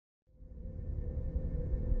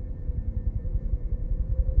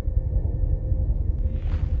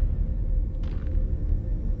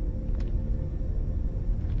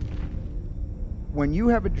when you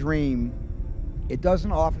have a dream, it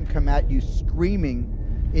doesn't often come at you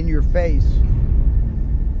screaming in your face.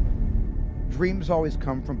 Dreams always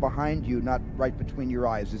come from behind you, not right between your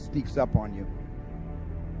eyes. It sneaks up on you.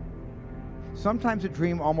 Sometimes a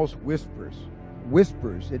dream almost whispers.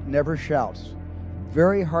 Whispers, it never shouts.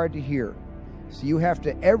 Very hard to hear. So you have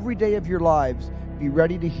to, every day of your lives, be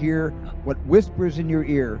ready to hear what whispers in your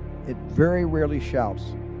ear. It very rarely shouts.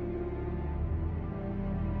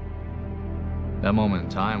 That moment in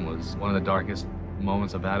time was one of the darkest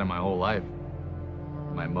moments I've had in my whole life.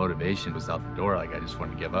 My motivation was out the door, like I just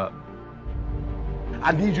wanted to give up.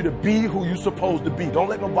 I need you to be who you're supposed to be. Don't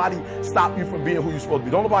let nobody stop you from being who you're supposed to be.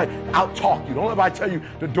 Don't let nobody out-talk you. Don't let nobody tell you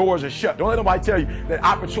the doors are shut. Don't let nobody tell you that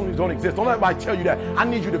opportunities don't exist. Don't let nobody tell you that. I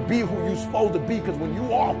need you to be who you're supposed to be, because when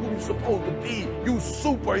you are who you're supposed to be, you're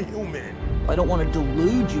superhuman. I don't want to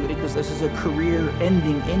delude you because this is a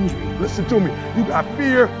career-ending injury. Listen to me. You got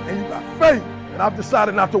fear and you got faith. And I've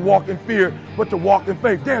decided not to walk in fear, but to walk in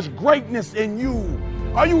faith. There's greatness in you.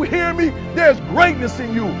 Are you hearing me? There's greatness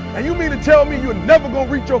in you. And you mean to tell me you're never going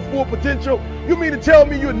to reach your full potential? You mean to tell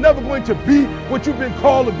me you're never going to be what you've been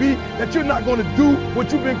called to be? That you're not going to do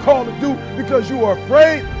what you've been called to do because you are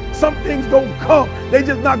afraid? Some things don't come. They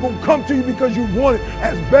just not going to come to you because you want it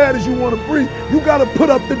as bad as you want to breathe. You got to put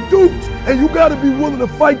up the dukes, and you got to be willing to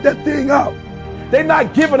fight that thing out. They're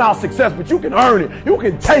not giving out success, but you can earn it. You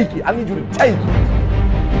can take it. I need you to take it.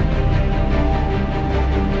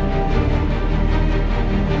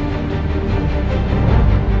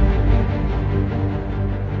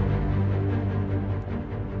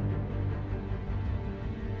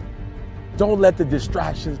 Don't let the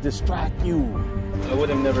distractions distract you. I would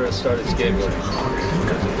have never started skateboarding.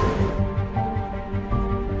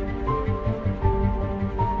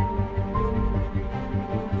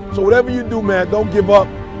 So whatever you do, man, don't give up,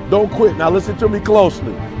 don't quit. Now listen to me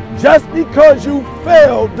closely. Just because you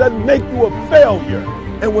failed doesn't make you a failure.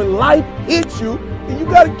 And when life hits you, you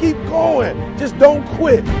gotta keep going. Just don't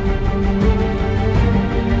quit.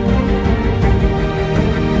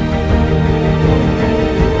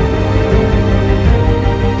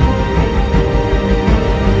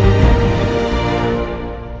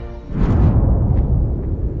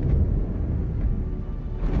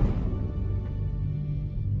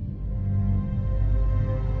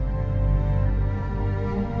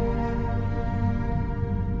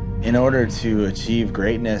 In order to achieve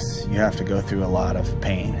greatness, you have to go through a lot of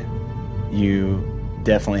pain. You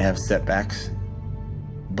definitely have setbacks,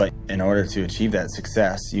 but in order to achieve that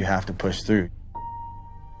success, you have to push through.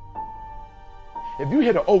 If you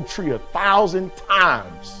hit an oak tree 1,000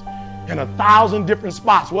 times in 1,000 different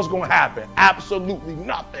spots, what's going to happen? Absolutely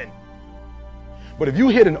nothing. But if you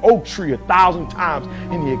hit an oak tree 1,000 times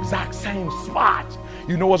in the exact same spot,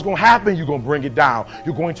 you know what's going to happen? You're going to bring it down.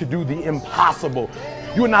 You're going to do the impossible.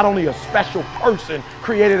 You're not only a special person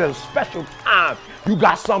created at a special time, you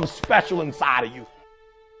got something special inside of you.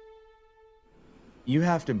 You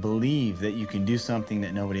have to believe that you can do something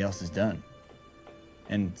that nobody else has done.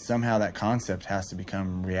 And somehow that concept has to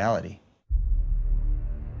become reality.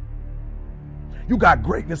 You got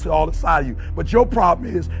greatness all inside of you, but your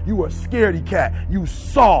problem is you are a scaredy cat. You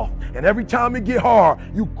soft, and every time it get hard,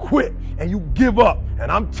 you quit and you give up.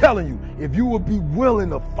 And I'm telling you, if you would be willing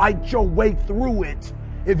to fight your way through it,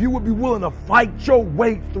 if you would be willing to fight your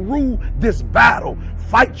way through this battle,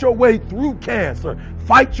 fight your way through cancer,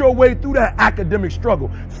 fight your way through that academic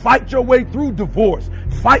struggle, fight your way through divorce,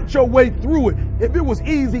 fight your way through it. If it was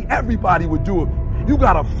easy, everybody would do it. You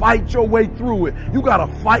gotta fight your way through it. You gotta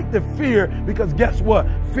fight the fear, because guess what?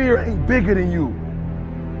 Fear ain't bigger than you.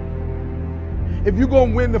 If you're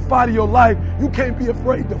gonna win the fight of your life, you can't be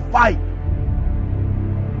afraid to fight.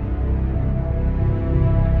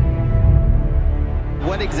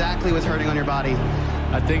 What exactly was hurting on your body?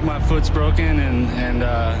 I think my foot's broken and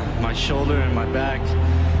my shoulder and my back,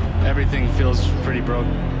 everything feels pretty broke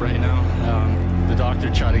right now. The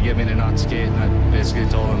doctor tried to get me to not skate, and I basically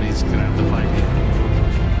told him he's gonna have to fight me.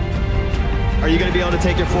 Are you gonna be able to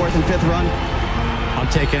take your 4th and 5th run? I'm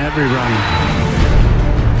taking every run.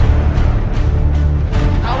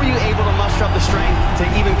 How were you able to muster up the strength to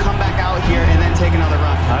even come back out here and then take another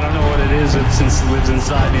run? I don't know what it is, it lives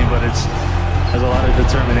inside me, but it has a lot of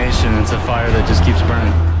determination. It's a fire that just keeps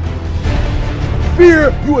burning.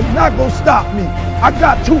 Fear, you are not gonna stop me. I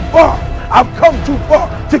got too far. I've come too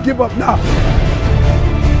far to give up now.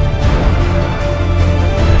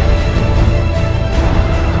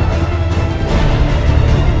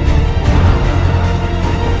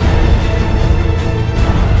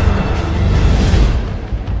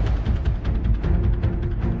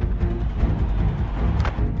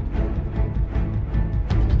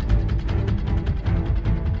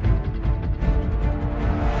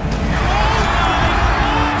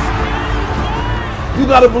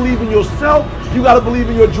 got to believe in yourself. You got to believe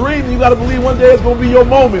in your dream. You got to believe one day it's going to be your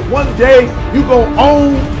moment. One day you're going to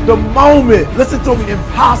own the moment. Listen to me.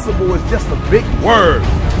 Impossible is just a big word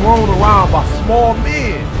thrown around by small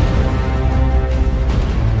men.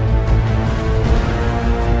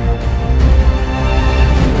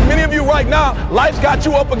 Many of you right now, life's got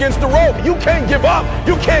you up against the rope. You can't give up.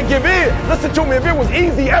 You can't give in. Listen to me. If it was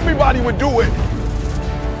easy, everybody would do it.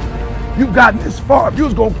 You've gotten this far. If you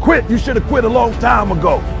was going to quit, you should have quit a long time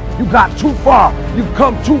ago. You got too far. You've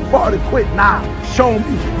come too far to quit now. Show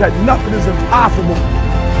me that nothing is impossible